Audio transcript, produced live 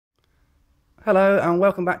Hello and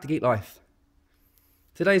welcome back to GEET Life.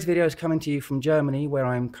 Today's video is coming to you from Germany, where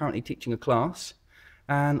I'm currently teaching a class,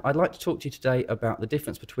 and I'd like to talk to you today about the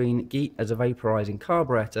difference between GEET as a vaporizing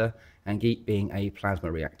carburetor and GEET being a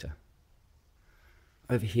plasma reactor.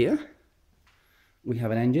 Over here we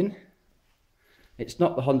have an engine. It's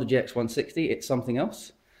not the Honda GX160, it's something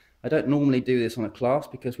else. I don't normally do this on a class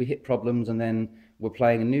because we hit problems and then we're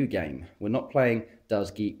playing a new game. We're not playing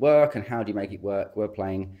does GEET work and how do you make it work. We're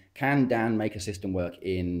playing can Dan make a system work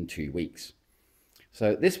in 2 weeks.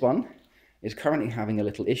 So this one is currently having a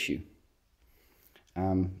little issue.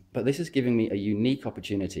 But this is giving me a unique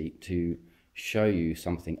opportunity to show you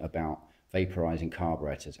something about vaporizing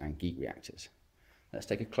carburetors and GEET reactors. Let's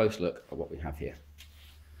take a close look at what we have here.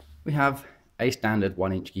 We have a standard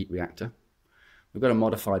 1-inch GEET reactor. We've got a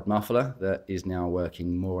modified muffler that is now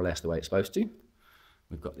working more or less the way it's supposed to.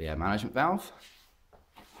 We've got the air management valve.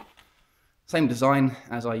 Same design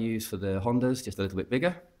as I use for the Hondas, just a little bit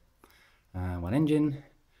bigger. One engine,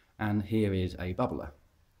 and here is a bubbler.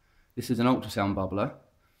 This is an ultrasound bubbler,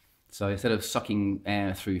 so instead of sucking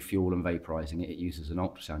air through fuel and vaporizing it, it uses an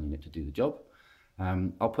ultrasound unit to do the job.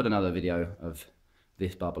 I'll put another video of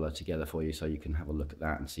this bubbler together for you so you can have a look at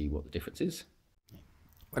that and see what the difference is.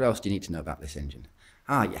 What else do you need to know about this engine?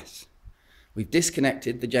 Ah yes, we've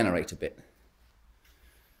disconnected the generator bit.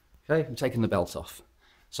 Okay, I'm taking the belt off.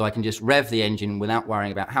 So I can just rev the engine without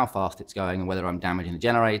worrying about how fast it's going and whether I'm damaging the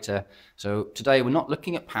generator. So today we're not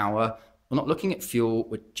looking at power, we're not looking at fuel,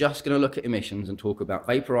 we're just going to look at emissions and talk about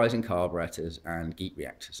vaporizing carburetors and GEET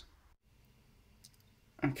reactors.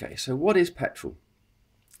 Okay, so what is petrol?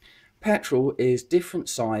 Petrol is different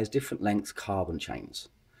size, different length carbon chains.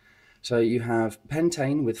 So you have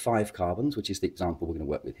pentane with 5 carbons, which is the example we're going to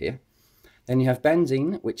work with here. Then you have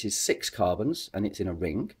benzene, which is 6 carbons, and it's in a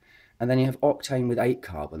ring. And then you have octane with 8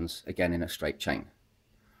 carbons, again in a straight chain.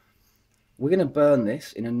 We're going to burn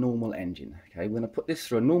this in a normal engine. Okay, we're going to put this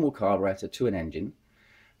through a normal carburetor to an engine,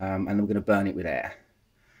 and then we're going to burn it with air.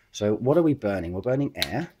 So what are we burning? We're burning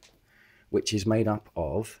air, which is made up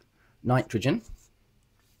of nitrogen,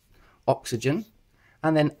 oxygen,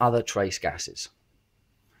 and then other trace gases.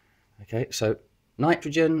 Okay, so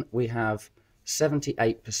nitrogen, we have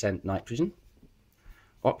 78% nitrogen.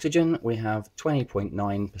 Oxygen, we have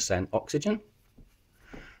 20.9% oxygen.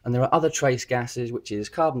 And there are other trace gases, which is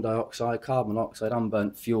carbon dioxide, carbon monoxide,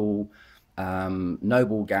 unburnt fuel,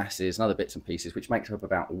 noble gases, and other bits and pieces, which makes up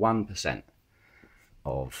about 1%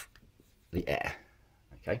 of the air.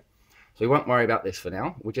 Okay, so we won't worry about this for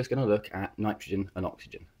now. We're just going to look at nitrogen and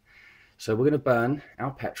oxygen. So we're going to burn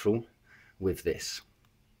our petrol with this.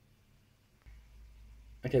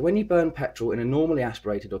 Okay, when you burn petrol in a normally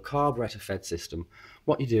aspirated or carburetor-fed system,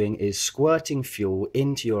 what you're doing is squirting fuel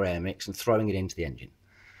into your air mix and throwing it into the engine.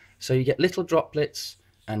 So you get little droplets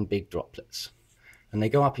and big droplets, and they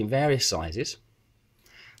go up in various sizes.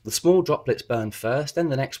 The small droplets burn first, then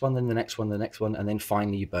the next one, then the next one, the next one, and then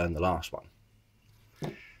finally you burn the last one.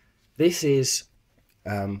 This is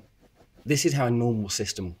how a normal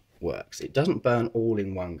system works. It doesn't burn all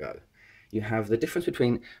in one go. You have the difference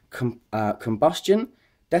between combustion,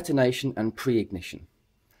 detonation and pre-ignition.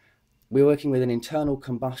 We're working with an internal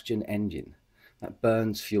combustion engine that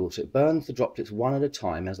burns fuel, so it burns the droplets one at a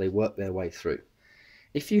time as they work their way through.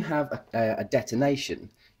 If you have a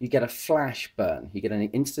detonation, you get a flash burn, you get an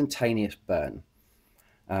instantaneous burn.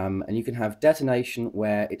 And you can have detonation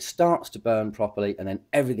where it starts to burn properly and then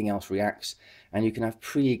everything else reacts, and you can have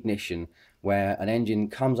pre-ignition where an engine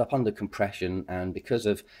comes up under compression, and because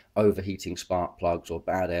of overheating spark plugs or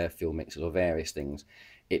bad air fuel mixers or various things,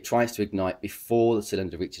 it tries to ignite before the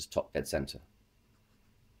cylinder reaches top dead center.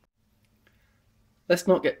 Let's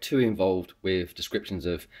not get too involved with descriptions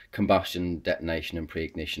of combustion, detonation and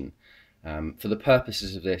pre-ignition. For the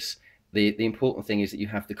purposes of this, the important thing is that you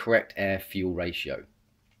have the correct air-fuel ratio.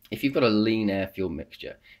 If you've got a lean air-fuel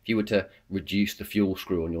mixture, if you were to reduce the fuel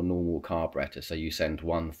screw on your normal carburetor, so you send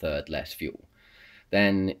 1/3 less fuel,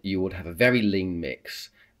 then you would have a very lean mix,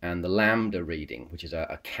 and the lambda reading, which is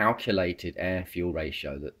a calculated air-fuel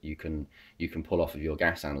ratio that you can pull off of your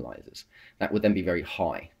gas analyzers, that would then be very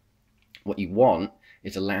high. What you want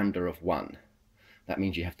is a lambda of 1. That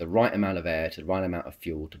means you have the right amount of air to the right amount of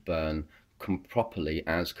fuel to burn properly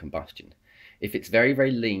as combustion. If it's very, very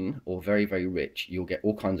lean or very, very rich, you'll get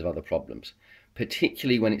all kinds of other problems.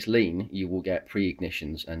 Particularly when it's lean, you will get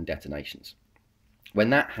pre-ignitions and detonations. When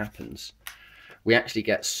that happens, we actually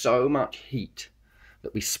get so much heat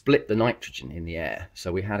that we split the nitrogen in the air.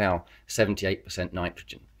 So we had our 78%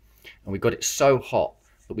 nitrogen, and we got it so hot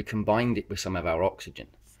that we combined it with some of our oxygen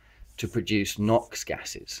to produce NOx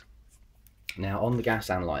gases. Now on the gas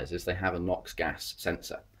analyzers, they have a NOx gas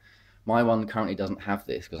sensor. My one currently doesn't have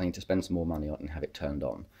this because I need to spend some more money on it and have it turned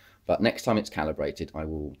on. But next time it's calibrated, I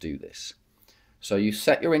will do this. So you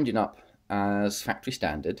set your engine up as factory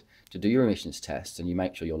standard to do your emissions tests, and you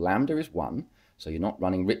make sure your lambda is 1, so you're not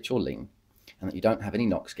running rich or lean, and that you don't have any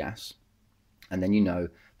NOx gas. And then you know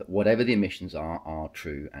that whatever the emissions are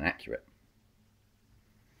true and accurate.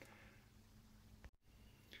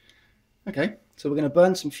 Okay, so we're going to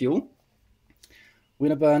burn some fuel. We're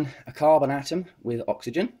going to burn a carbon atom with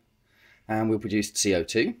oxygen, and we'll produce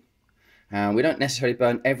CO2. We don't necessarily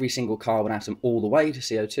burn every single carbon atom all the way to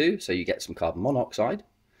CO2, so you get some carbon monoxide.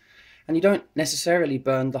 And you don't necessarily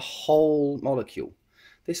burn the whole molecule.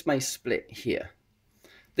 This may split here.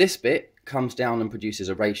 This bit comes down and produces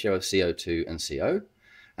a ratio of CO2 and CO,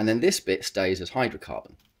 and then this bit stays as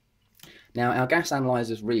hydrocarbon. Now, our gas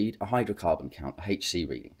analyzers read a hydrocarbon count, a HC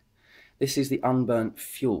reading. This is the unburnt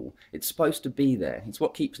fuel. It's supposed to be there. It's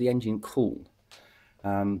what keeps the engine cool.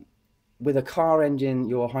 With a car engine,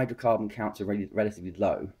 your hydrocarbon counts are relatively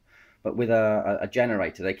low, but with a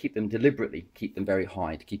generator, they deliberately keep them very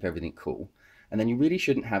high to keep everything cool. And then you really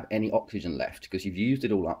shouldn't have any oxygen left because you've used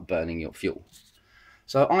it all up burning your fuel.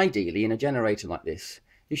 So ideally, in a generator like this,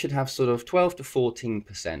 you should have sort of 12 to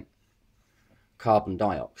 14% carbon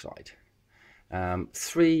dioxide,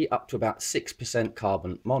 3 up to about 6%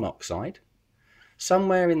 carbon monoxide,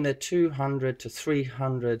 somewhere in the 200 to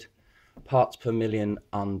 300 parts per million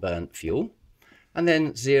unburnt fuel, and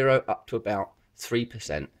then 0 up to about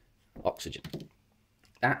 3% oxygen.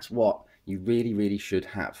 That's what you really should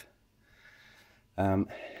have.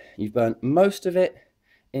 You've burnt most of it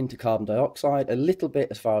into carbon dioxide, a little bit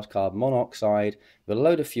as far as carbon monoxide, with a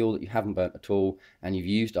load of fuel that you haven't burnt at all, and you've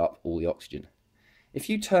used up all the oxygen. If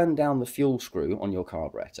you turn down the fuel screw on your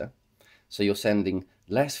carburetor, so you're sending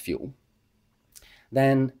less fuel,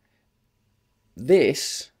 then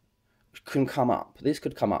this can come up. This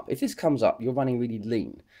could come up. If this comes up, you're running really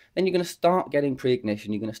lean. Then you're going to start getting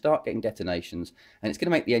pre-ignition, you're going to start getting detonations, and it's going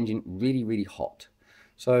to make the engine really hot.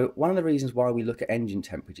 So one of the reasons why we look at engine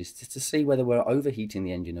temperatures is to see whether we're overheating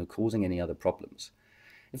the engine or causing any other problems.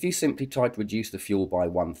 If you simply try to reduce the fuel by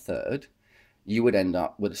 1/3, you would end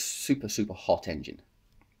up with a super hot engine.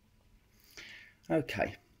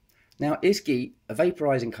 Okay, now is GEET a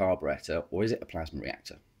vaporizing carburetor or is it a plasma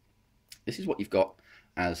reactor? This is what you've got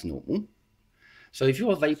as normal. So if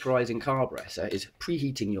your vaporizing carburetor is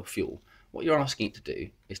preheating your fuel, what you're asking it to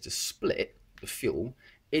do is to split the fuel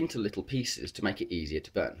into little pieces to make it easier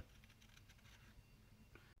to burn.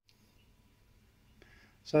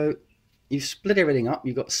 So you've split everything up,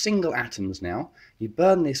 you've got single atoms now, you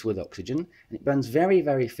burn this with oxygen, and it burns very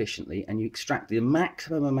efficiently, and you extract the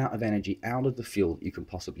maximum amount of energy out of the fuel that you can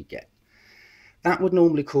possibly get. That would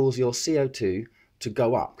normally cause your CO2 to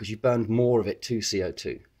go up because you burned more of it to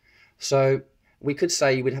CO2. So we could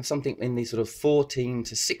say you would have something in the sort of 14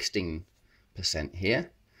 to 16%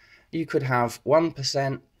 here. You could have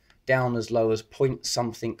 1% down as low as point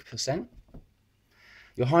something percent.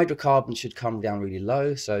 Your hydrocarbons should come down really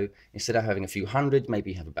low, so instead of having a few hundred,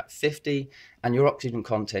 maybe you have about 50, and your oxygen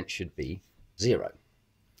content should be 0,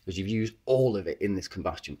 because you've used all of it in this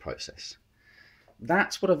combustion process.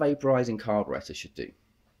 That's what a vaporizing carburetor should do.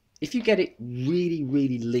 If you get it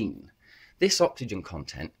really lean, this oxygen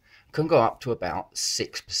content can go up to about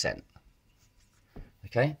 6%.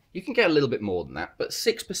 Okay, you can get a little bit more than that, but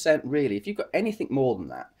 6% really, if you've got anything more than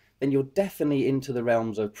that, then you're definitely into the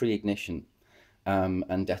realms of pre-ignition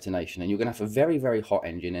and detonation, and you're going to have a very hot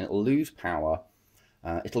engine, and it'll lose power.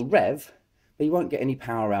 It'll rev, but you won't get any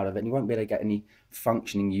power out of it, and you won't be able to get any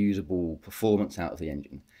functioning, usable performance out of the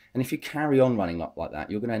engine. And if you carry on running like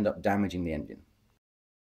that, you're going to end up damaging the engine.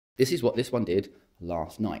 This is what this one did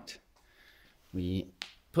last night. We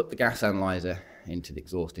put the gas analyzer into the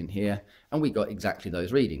exhaust in here, and we got exactly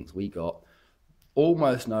those readings. We got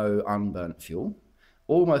almost no unburnt fuel,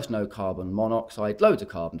 almost no carbon monoxide, loads of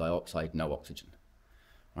carbon dioxide, no oxygen.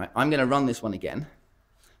 Right, I'm going to run this one again,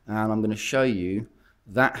 and I'm going to show you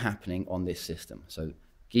that happening on this system. So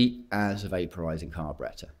GEET as a vaporizing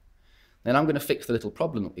carburetor. Then I'm going to fix the little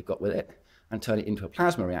problem that we've got with it and turn it into a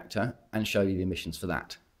plasma reactor and show you the emissions for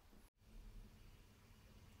that.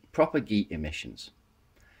 Proper GEET emissions.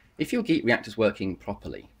 If your GEET reactor is working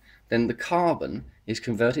properly, then the carbon is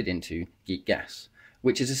converted into GEET gas,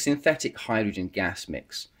 which is a synthetic hydrogen gas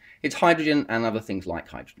mix. It's hydrogen and other things like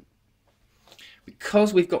hydrogen.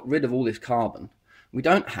 Because we've got rid of all this carbon, we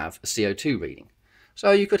don't have a CO2 reading.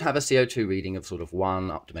 So you could have a CO2 reading of sort of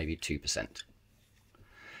 1 up to maybe 2%.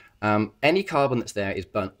 Any carbon that's there is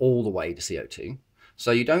burnt all the way to CO2,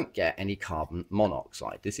 so you don't get any carbon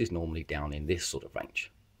monoxide. This is normally down in this sort of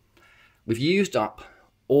range. We've used up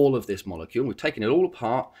all of this molecule. We've taken it all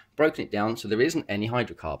apart, broken it down, so there isn't any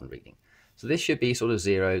hydrocarbon reading. So this should be sort of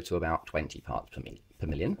 0 to about 20 parts per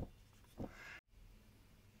million.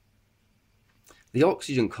 The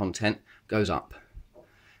oxygen content goes up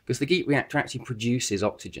because the GEET reactor actually produces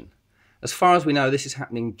oxygen. As far as we know, this is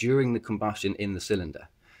happening during the combustion in the cylinder.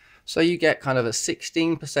 So you get kind of a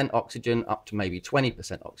 16% oxygen up to maybe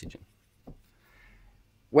 20% oxygen.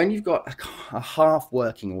 When you've got a half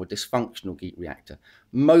working or dysfunctional GEET reactor,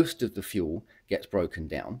 most of the fuel gets broken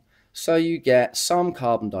down. So you get some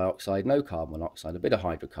carbon dioxide, no carbon monoxide, a bit of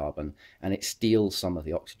hydrocarbon, and it steals some of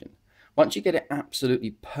the oxygen. Once you get it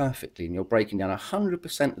absolutely perfectly and you're breaking down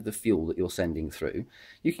 100% of the fuel that you're sending through,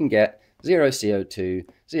 you can get 0 CO2,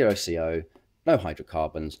 0 CO, no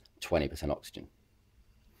hydrocarbons, 20% oxygen.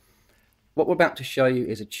 What we're about to show you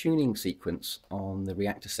is a tuning sequence on the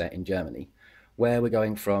reactor set in Germany, where we're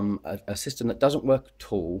going from a system that doesn't work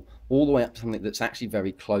at all the way up to something that's actually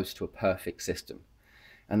very close to a perfect system.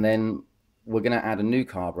 And then we're going to add a new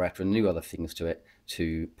carburetor and new other things to it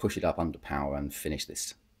to push it up under power and finish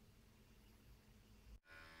this.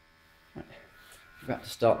 Right. We're about to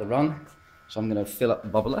start the run, so I'm going to fill up the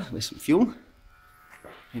bubbler with some fuel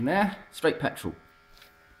in there, straight petrol.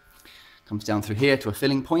 Comes down through here to a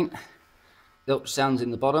filling point. The ultrasound's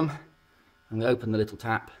in the bottom, and we open the little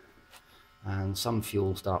tap, and some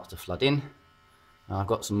fuel starts to flood in. And I've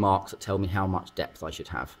got some marks that tell me how much depth I should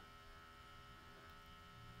have.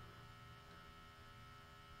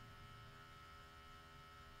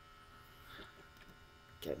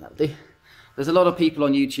 Okay, that'll do. There's a lot of people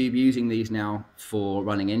on YouTube using these now for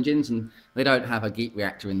running engines, and they don't have a GEET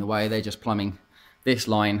reactor in the way. They're just plumbing this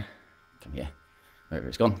line, come here, wherever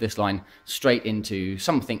it's gone, this line straight into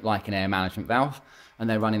something like an air management valve, and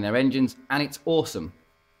they're running their engines, and it's awesome.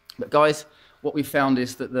 But guys, what we found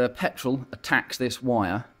is that the petrol attacks this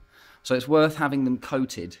wire, so it's worth having them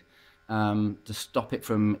coated to stop it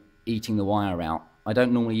from eating the wire out. I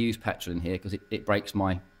don't normally use petrol in here because it breaks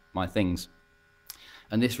my things.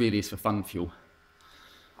 And this really is for fun fuel.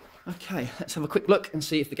 Okay, let's have a quick look and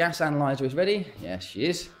see if the gas analyzer is ready. Yes, she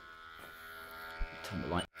is. Turn the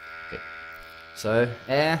light. Okay. So,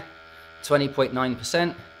 air,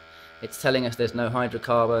 20.9%. It's telling us there's no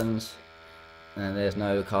hydrocarbons, and there's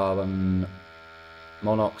no carbon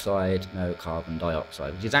monoxide, no carbon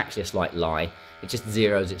dioxide, which is actually a slight lie. It just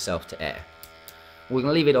zeroes itself to air. We're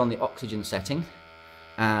going to leave it on the oxygen setting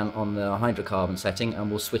and on the hydrocarbon setting, and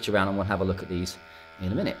we'll switch around and we'll have a look at these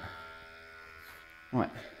in a minute. Right,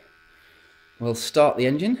 we'll start the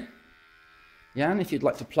engine. Jan, if you'd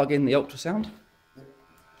like to plug in the ultrasound.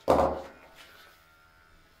 There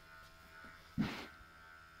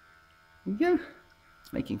we go.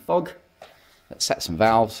 It's making fog. Let's set some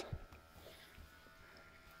valves.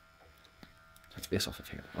 Take this off of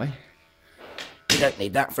here, by the way. We don't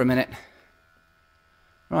need that for a minute.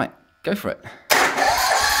 Right, go for it.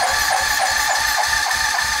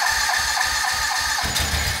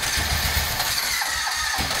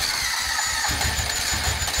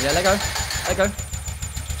 Yeah, let go. Let go.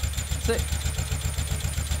 That's it.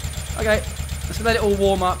 Okay, let's let it all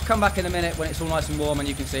warm up. Come back in a minute when it's all nice and warm and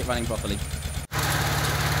you can see it running properly.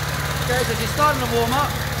 Okay, so she's starting to warm up.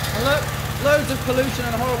 And look, loads of pollution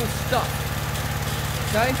and horrible stuff.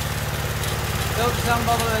 Okay? The ultrasound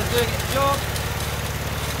bubbler is doing its job.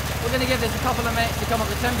 We're going to give this a couple of minutes to come up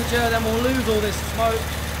to temperature, then we'll lose all this smoke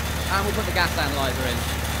and we'll put the gas analyzer in.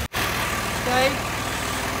 Okay,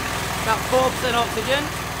 about 4% oxygen.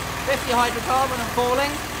 50 hydrocarbon and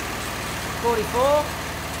falling, 44.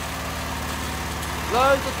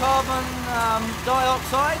 Loads of carbon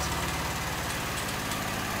dioxide,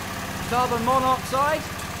 carbon monoxide.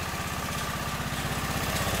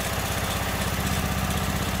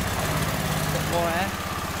 Bit more air.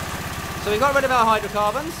 So we got rid of our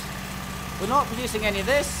hydrocarbons. We're not producing any of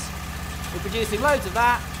this. We're producing loads of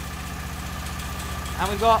that. And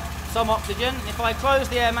we've got some oxygen. If I close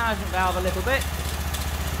the air management valve a little bit,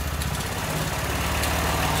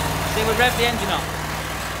 see, we rev the engine up.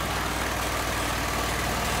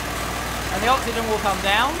 And the oxygen will come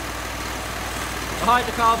down. The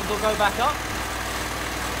hydrocarbons will go back up.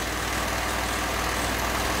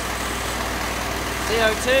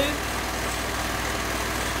 CO2.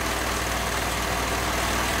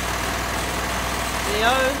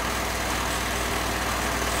 CO.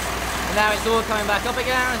 And now it's all coming back up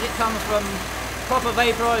again as it comes from proper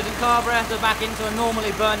vaporising carburettor back into a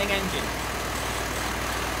normally burning engine.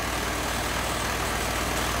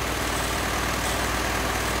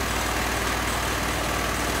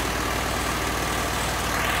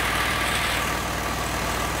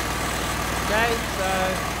 Okay, so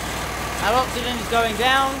our oxygen is going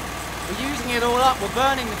down, We're using it all up, we're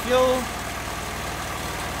burning the fuel,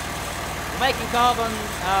 we're making carbon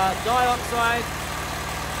dioxide,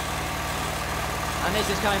 and this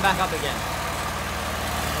is coming back up again.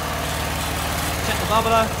 Check the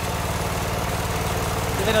bubbler,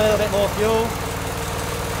 give it a little bit more fuel.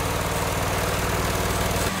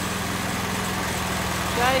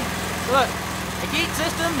 Okay, so look, a GEET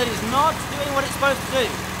system that is not doing what it's supposed to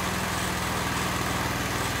do.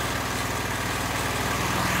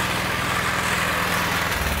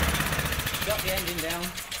 Shut the engine down.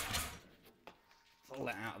 Pull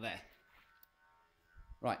that out of there.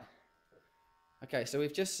 Right. Okay, so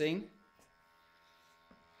we've just seen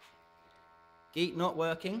GEET not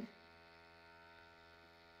working.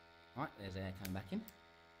 Right, there's air coming back in.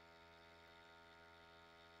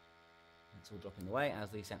 It's all dropping away as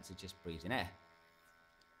the sensor just breathes in air.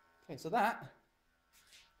 Okay, so that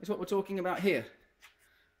is what we're talking about here.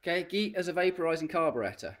 Okay, GEET as a vaporizing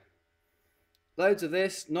carburetor. Loads of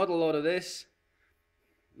this, not a lot of this.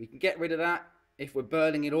 We can get rid of that if we're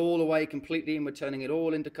burning it all away completely and we're turning it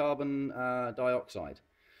all into carbon dioxide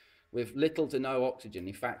with little to no oxygen.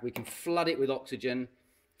 In fact, we can flood it with oxygen,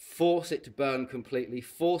 force it to burn completely,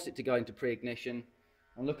 force it to go into pre-ignition,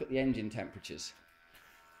 and look at the engine temperatures.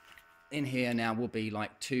 In here now will be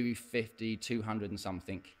like 250, 200 and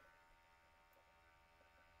something.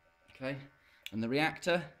 Okay, and the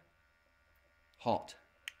reactor, hot.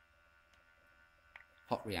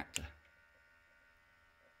 Hot reactor.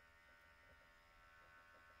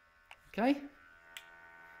 Okay,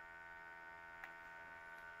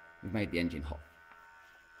 we've made the engine hot.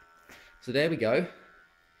 So there we go.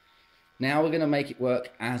 Now we're going to make it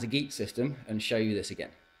work as a GEET system and show you this again.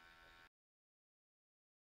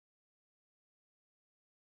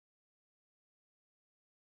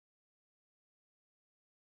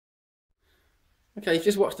 Okay,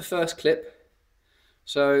 just watch the first clip.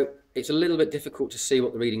 So it's a little bit difficult to see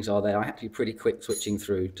what the readings are there. I have to be pretty quick switching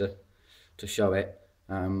through to show it.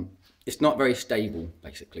 It's not very stable,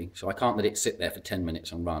 basically, so I can't let it sit there for 10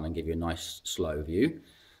 minutes and run and give you a nice slow view.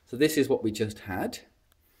 So this is what we just had.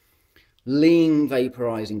 Lean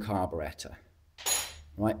vaporizing carburetor.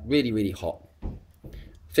 Right, really, really hot.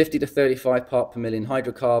 50 to 35 part per million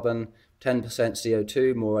hydrocarbon, 10%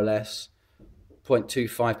 CO2, more or less,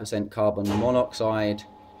 0.25% carbon monoxide,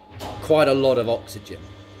 quite a lot of oxygen.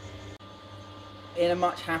 In a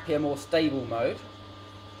much happier, more stable mode,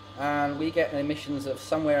 and we get emissions of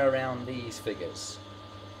somewhere around these figures.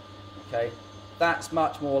 Okay, that's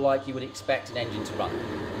much more like you would expect an engine to run.